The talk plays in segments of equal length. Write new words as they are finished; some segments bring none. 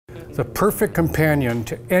The perfect companion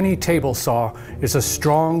to any table saw is a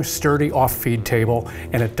strong, sturdy off-feed table,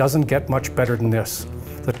 and it doesn't get much better than this.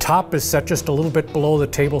 The top is set just a little bit below the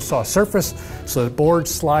table saw surface, so the boards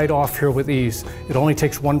slide off here with ease. It only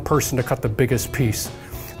takes one person to cut the biggest piece.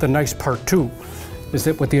 The nice part too is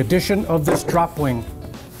that with the addition of this drop wing,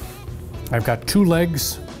 I've got two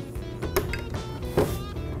legs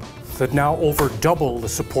that now over double the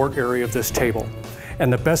support area of this table.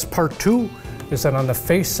 And the best part too is that on the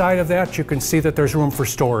face side of that, you can see that there's room for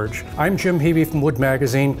storage. I'm Jim Hebe from Wood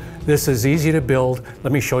Magazine. This is easy to build.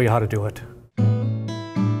 Let me show you how to do it.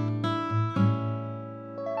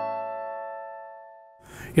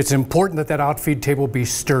 It's important that that outfeed table be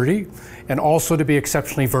sturdy and also to be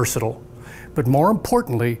exceptionally versatile. But more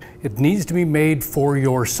importantly, it needs to be made for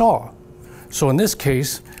your saw. So in this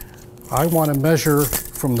case, I want to measure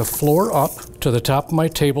from the floor up to the top of my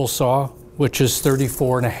table saw, which is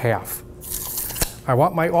 34.5. I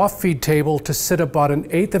want my off-feed table to sit about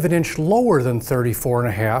 1/8 of an inch lower than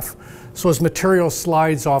 34.5. So as material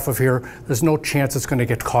slides off of here, there's no chance it's going to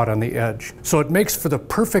get caught on the edge. So it makes for the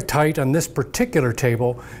perfect height on this particular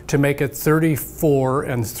table to make it 34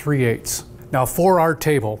 3/8. Now for our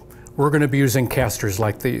table, we're going to be using casters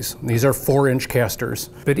like these. These are 4-inch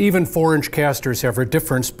casters. But even 4-inch casters have a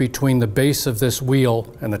difference between the base of this wheel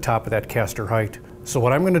and the top of that caster height. So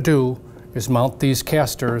what I'm going to do is mount these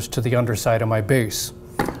casters to the underside of my base.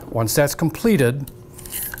 Once that's completed,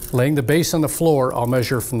 laying the base on the floor, I'll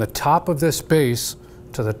measure from the top of this base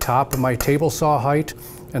to the top of my table saw height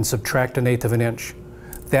and subtract 1/8 of an inch.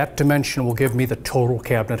 That dimension will give me the total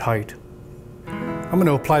cabinet height. I'm going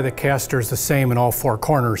to apply the casters the same in all 4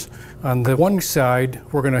 corners. On the one side,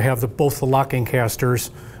 we're going to have both the locking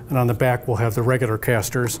casters, and on the back we'll have the regular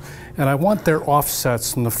casters. And I want their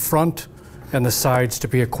offsets in the front and the sides to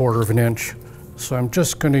be 1/4 of an inch. So I'm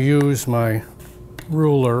just going to use my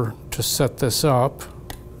ruler to set this up.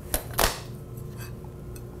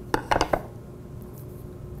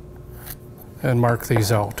 And mark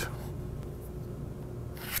these out.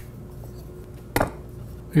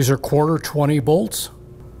 These are 1/4-20 bolts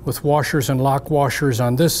with washers and lock washers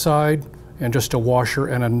on this side and just a washer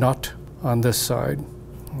and a nut on this side.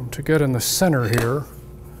 And to get in the center here,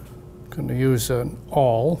 I'm going to use an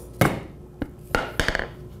awl.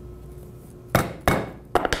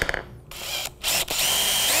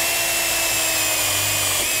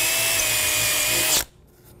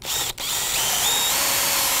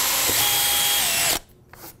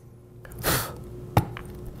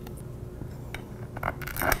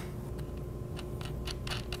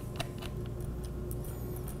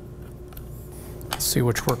 See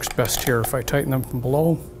which works best here if I tighten them from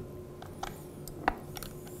below.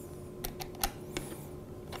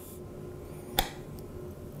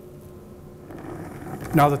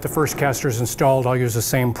 Now that the first caster is installed, I'll use the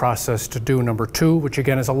same process to do number 2, which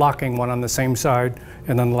again is a locking one on the same side,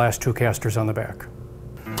 and then the last 2 casters on the back.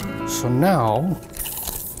 So now,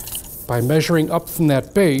 by measuring up from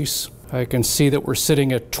that base, I can see that we're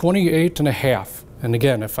sitting at 28.5. And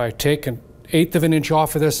again, if I take 1/8 of an inch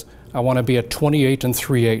off of this, I want to be at 28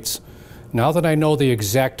 3/8. Now that I know the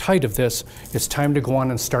exact height of this, it's time to go on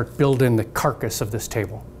and start building the carcass of this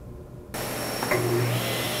table.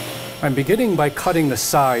 I'm beginning by cutting the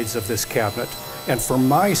sides of this cabinet, and for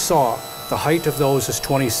my saw, the height of those is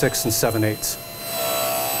 26 7/8.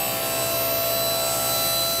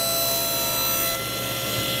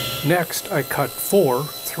 Next, I cut 4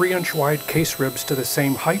 3-inch wide case ribs to the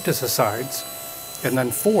same height as the sides, and then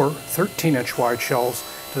 4 13-inch wide shelves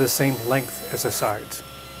to the same length as the sides.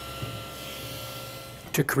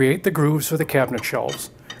 To create the grooves for the cabinet shelves,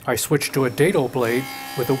 I switched to a dado blade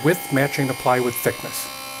with a width matching the plywood thickness.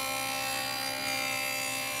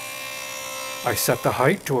 I set the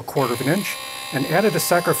height to 1/4 of an inch and added a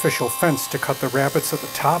sacrificial fence to cut the rabbets at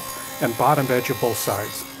the top and bottom edge of both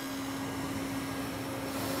sides.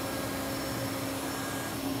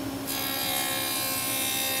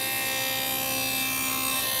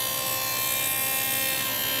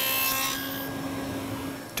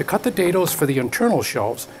 To cut the dados for the internal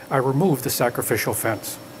shelves, I removed the sacrificial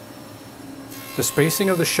fence. The spacing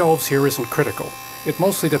of the shelves here isn't critical. It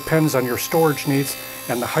mostly depends on your storage needs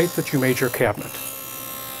and the height that you made your cabinet.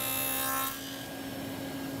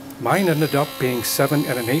 Mine ended up being 7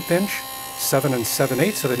 1/8 inch, 7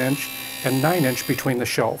 7/8 of an inch, and 9 inch between the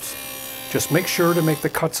shelves. Just make sure to make the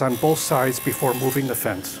cuts on both sides before moving the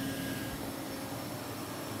fence.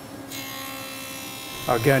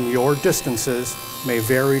 Again, your distances may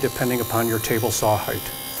vary depending upon your table saw height.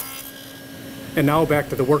 And now back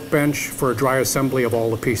to the workbench for a dry assembly of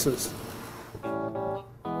all the pieces.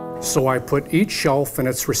 So I put each shelf in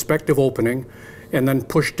its respective opening and then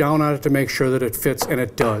push down on it to make sure that it fits, and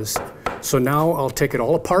it does. So now I'll take it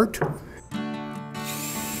all apart.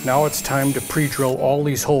 Now it's time to pre-drill all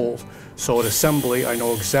these holes, so at assembly I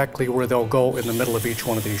know exactly where they'll go in the middle of each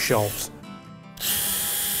one of these shelves.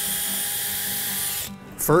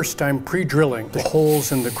 First, I'm pre-drilling the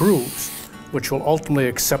holes in the grooves, which will ultimately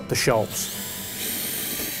accept the shelves.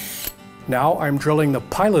 Now I'm drilling the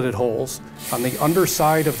piloted holes on the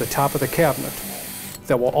underside of the top of the cabinet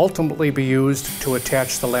that will ultimately be used to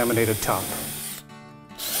attach the laminated top.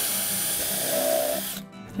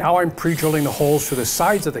 Now I'm pre-drilling the holes through the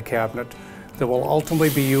sides of the cabinet that will ultimately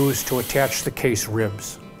be used to attach the case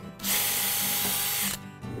ribs.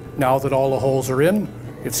 Now that all the holes are in,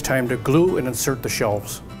 it's time to glue and insert the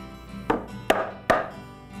shelves.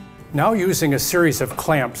 Now, using a series of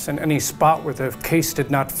clamps in any spot where the case did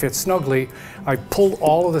not fit snugly, I pulled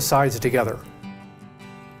all of the sides together.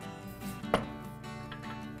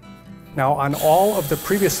 Now, on all of the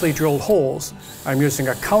previously drilled holes, I'm using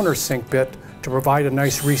a countersink bit to provide a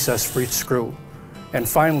nice recess for each screw. And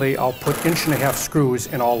finally, I'll put 1.5-inch screws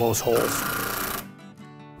in all those holes.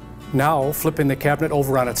 Now, flipping the cabinet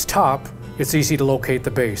over on its top, it's easy to locate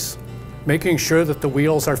the base. Making sure that the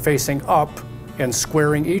wheels are facing up and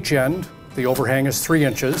squaring each end, the overhang is 3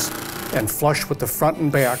 inches, and flush with the front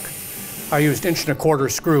and back, I used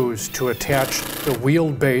 1.25-inch screws to attach the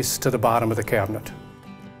wheeled base to the bottom of the cabinet.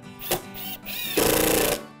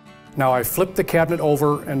 Now I flipped the cabinet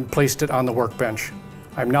over and placed it on the workbench.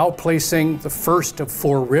 I'm now placing the first of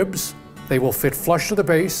 4 ribs. They will fit flush to the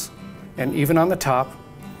base and even on the top,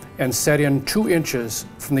 and set in 2 inches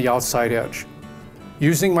from the outside edge.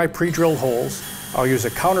 Using my pre-drilled holes, I'll use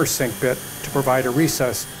a countersink bit to provide a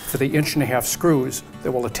recess for the 1.5-inch screws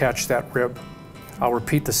that will attach that rib. I'll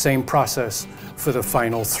repeat the same process for the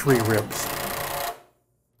final 3 ribs.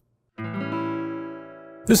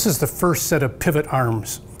 This is the first set of pivot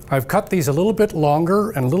arms. I've cut these a little bit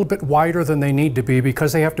longer and a little bit wider than they need to be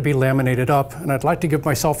because they have to be laminated up, and I'd like to give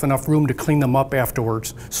myself enough room to clean them up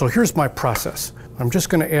afterwards. So here's my process. I'm just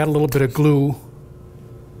going to add a little bit of glue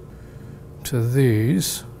to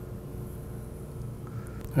these.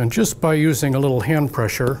 And just by using a little hand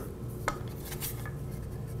pressure,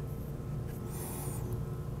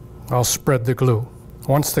 I'll spread the glue.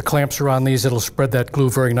 Once the clamps are on these, it'll spread that glue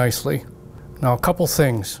very nicely. Now, a couple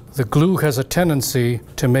things. The glue has a tendency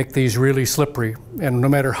to make these really slippery, and no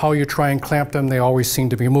matter how you try and clamp them, they always seem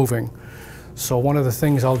to be moving. So one of the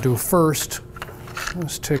things I'll do first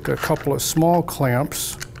is take a couple of small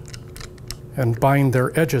clamps and bind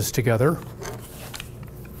their edges together.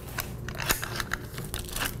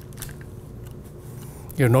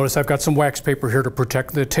 You'll notice I've got some wax paper here to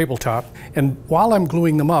protect the tabletop, and while I'm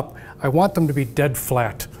gluing them up, I want them to be dead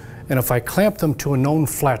flat. And if I clamp them to a known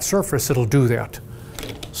flat surface, it'll do that.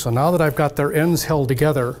 So now that I've got their ends held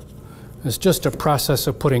together, it's just a process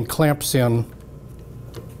of putting clamps in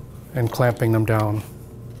and clamping them down.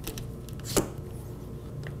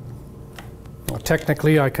 Well,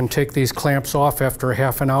 technically, I can take these clamps off after a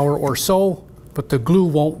half an hour or so, but the glue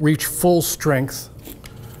won't reach full strength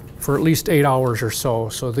for at least 8 hours or so.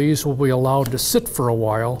 So these will be allowed to sit for a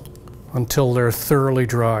while until they're thoroughly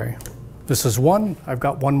dry. This is one. I've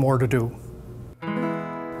got one more to do.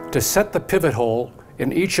 To set the pivot hole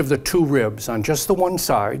in each of the 2 ribs on just the one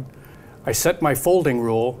side, I set my folding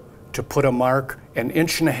rule to put a mark 1.5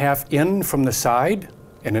 inches in from the side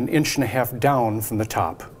and 1.5 inches down from the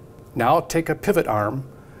top. Now take a pivot arm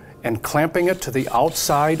and clamping it to the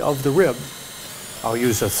outside of the rib, I'll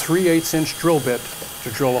use a 3/8-inch drill bit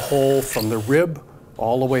to drill a hole from the rib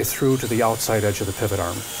all the way through to the outside edge of the pivot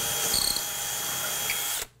arm.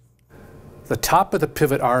 The top of the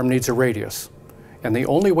pivot arm needs a radius, and the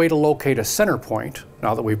only way to locate a center point,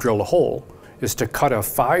 now that we've drilled a hole, is to cut a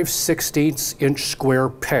 5/16-inch square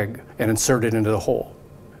peg and insert it into the hole.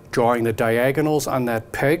 Drawing the diagonals on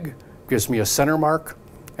that peg gives me a center mark,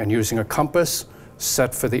 and using a compass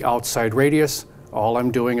set for the outside radius, all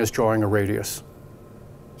I'm doing is drawing a radius.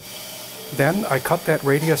 Then I cut that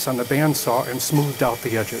radius on the bandsaw and smoothed out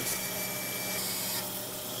the edges.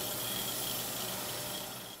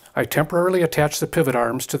 I temporarily attach the pivot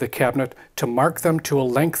arms to the cabinet to mark them to a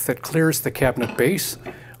length that clears the cabinet base,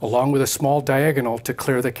 along with a small diagonal to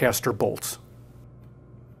clear the caster bolts.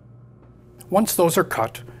 Once those are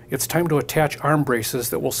cut, it's time to attach arm braces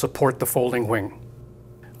that will support the folding wing.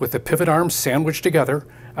 With the pivot arms sandwiched together,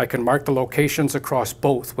 I can mark the locations across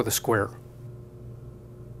both with a square.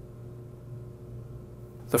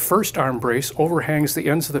 The first arm brace overhangs the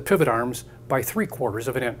ends of the pivot arms by 3/4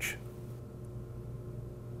 of an inch.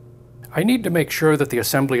 I need to make sure that the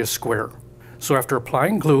assembly is square, So after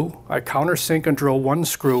applying glue, I countersink and drill one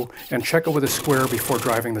screw and check it with a square before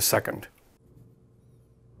driving the second.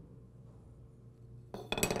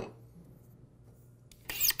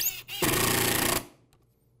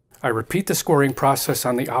 I repeat the scoring process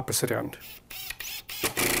on the opposite end.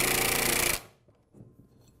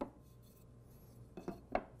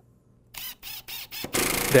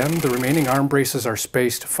 Then the remaining arm braces are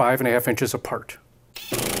spaced 5.5 inches apart.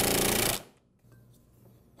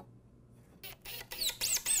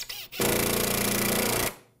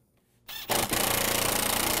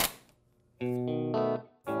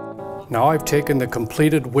 Now I've taken the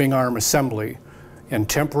completed wing arm assembly and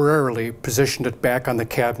temporarily positioned it back on the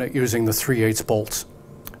cabinet using the 3/8 bolts.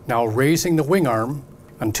 Now raising the wing arm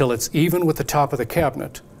until it's even with the top of the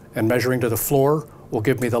cabinet and measuring to the floor will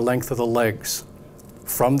give me the length of the legs.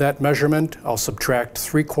 From that measurement, I'll subtract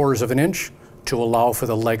 3/4 of an inch to allow for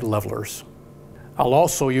the leg levelers. I'll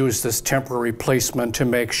also use this temporary placement to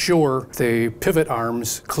make sure the pivot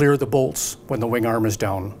arms clear the bolts when the wing arm is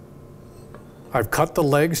down. I've cut the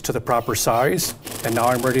legs to the proper size, and now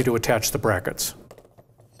I'm ready to attach the brackets.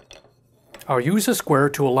 I'll use a square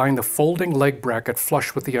to align the folding leg bracket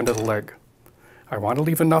flush with the end of the leg. I want to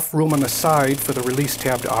leave enough room on the side for the release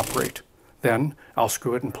tab to operate. Then I'll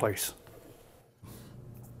screw it in place.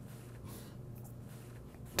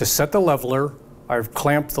 To set the leveler, I've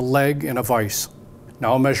clamped the leg in a vise.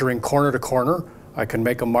 Now measuring corner to corner, I can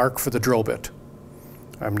make a mark for the drill bit.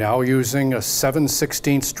 I'm now using a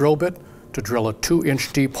 7/16 drill bit to drill a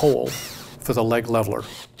 2-inch deep hole for the leg leveler.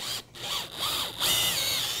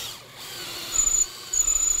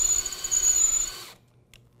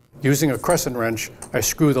 Using a crescent wrench, I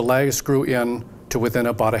screw the lag screw in to within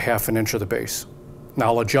about 1/2 inch of the base.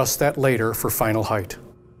 Now I'll adjust that later for final height.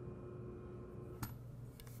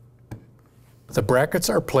 The brackets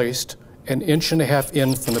are placed 1.5 inches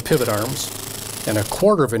in from the pivot arms and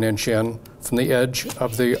 1/4 inch in from the edge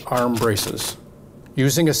of the arm braces.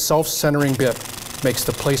 Using a self-centering bit makes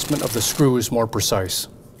the placement of the screws more precise.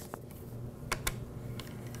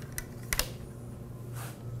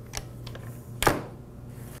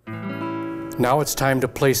 Now it's time to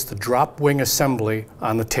place the drop wing assembly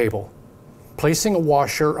on the table. Placing a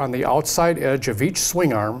washer on the outside edge of each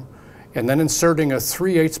swing arm and then inserting a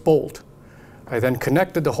 3/8 bolt. I then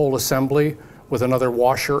connected the whole assembly with another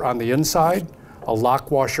washer on the inside, a lock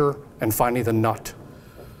washer, and finally the nut.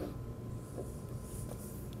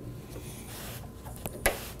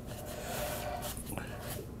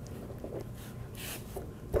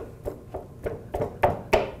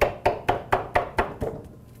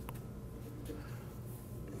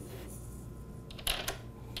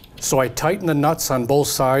 So I tighten the nuts on both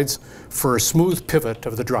sides for a smooth pivot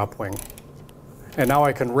of the drop wing. And now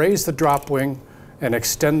I can raise the drop wing and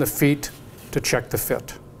extend the feet to check the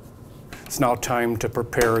fit. It's now time to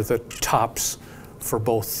prepare the tops for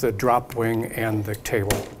both the drop wing and the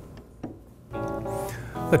table.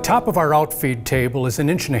 The top of our outfeed table is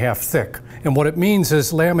 1.5 inches thick, and what it means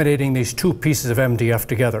is laminating these two pieces of MDF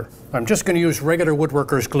together. I'm just going to use regular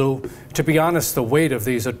woodworker's glue. To be honest, the weight of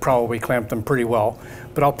these would probably clamp them pretty well,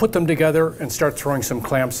 but I'll put them together and start throwing some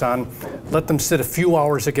clamps on, let them sit a few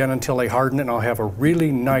hours again until they harden, and I'll have a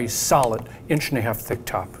really nice, solid 1.5 inch thick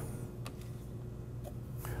top.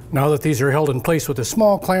 Now that these are held in place with the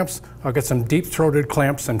small clamps, I'll get some deep-throated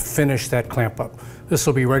clamps and finish that clamp up. This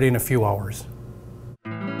will be ready in a few hours.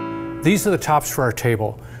 These are the tops for our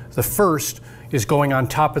table. The first is going on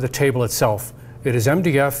top of the table itself. It is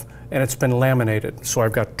MDF and it's been laminated, so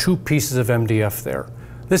I've got 2 pieces of MDF there.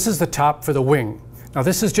 This is the top for the wing. Now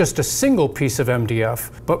this is just a single piece of MDF,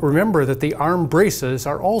 but remember that the arm braces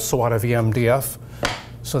are also out of the MDF,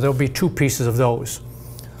 so there'll be 2 pieces of those.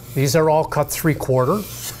 These are all cut 3/4,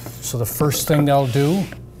 so the first thing they'll do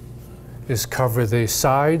is cover the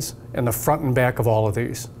sides and the front and back of all of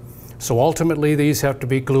these. So ultimately these have to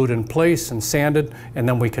be glued in place and sanded, and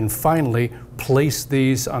then we can finally place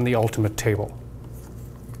these on the ultimate table.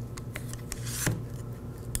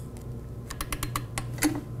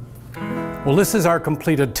 Well, this is our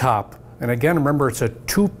completed top. And again, remember it's a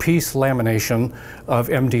 2-piece lamination of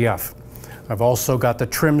MDF. I've also got the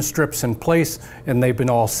trim strips in place and they've been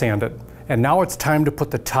all sanded. And now it's time to put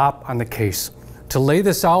the top on the case. To lay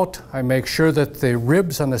this out, I make sure that the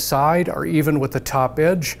ribs on the side are even with the top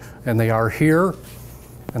edge, and they are here,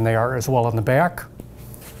 and they are as well on the back.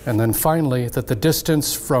 And then finally, that the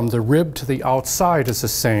distance from the rib to the outside is the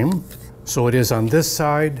same. So it is on this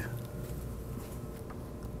side,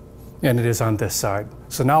 and it is on this side.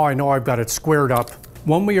 So now I know I've got it squared up.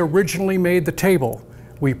 When we originally made the table,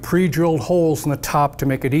 we pre-drilled holes in the top to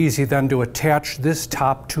make it easy then to attach this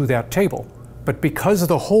top to that table. But because of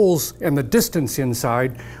the holes and the distance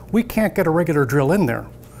inside, we can't get a regular drill in there.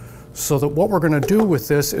 So that what we're going to do with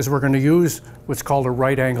this is we're going to use what's called a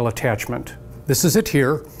right angle attachment. This is it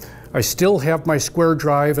here. I still have my square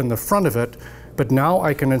drive in the front of it, but now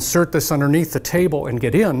I can insert this underneath the table and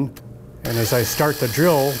get in. And as I start the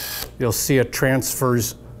drill, you'll see it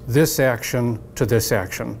transfers this action to this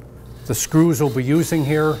action. The screws we'll be using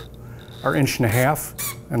here are 1.5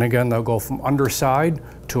 inches, and again, they'll go from underside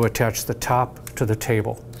to attach the top to the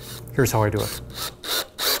table. Here's how I do it.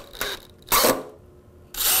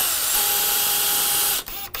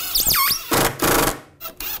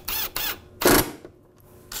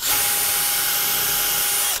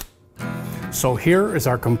 So here is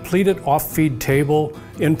our completed off-feed table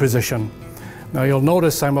in position. Now you'll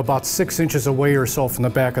notice I'm about 6 inches away or so from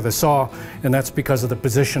the back of the saw, and that's because of the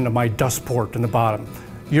position of my dust port in the bottom.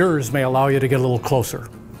 Yours may allow you to get a little closer.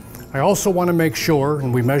 I also want to make sure,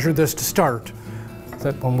 and we measured this to start,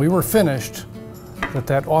 that when we were finished,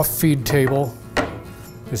 that off-feed table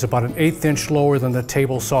is about 1/8 inch lower than the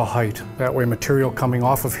table saw height. That way material coming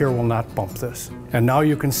off of here will not bump this. And now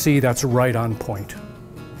you can see that's right on point.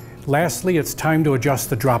 Lastly, it's time to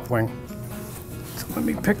adjust the drop wing. So let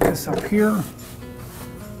me pick this up here.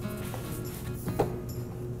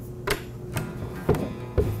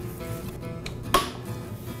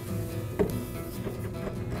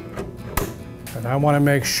 And I want to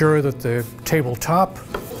make sure that the tabletop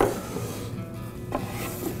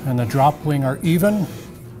and the drop wing are even,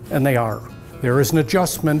 and they are. There is an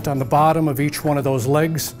adjustment on the bottom of each one of those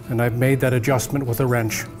legs, and I've made that adjustment with a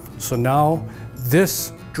wrench. So now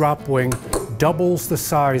this drop wing doubles the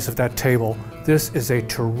size of that table. This is a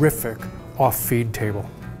terrific off-feed table.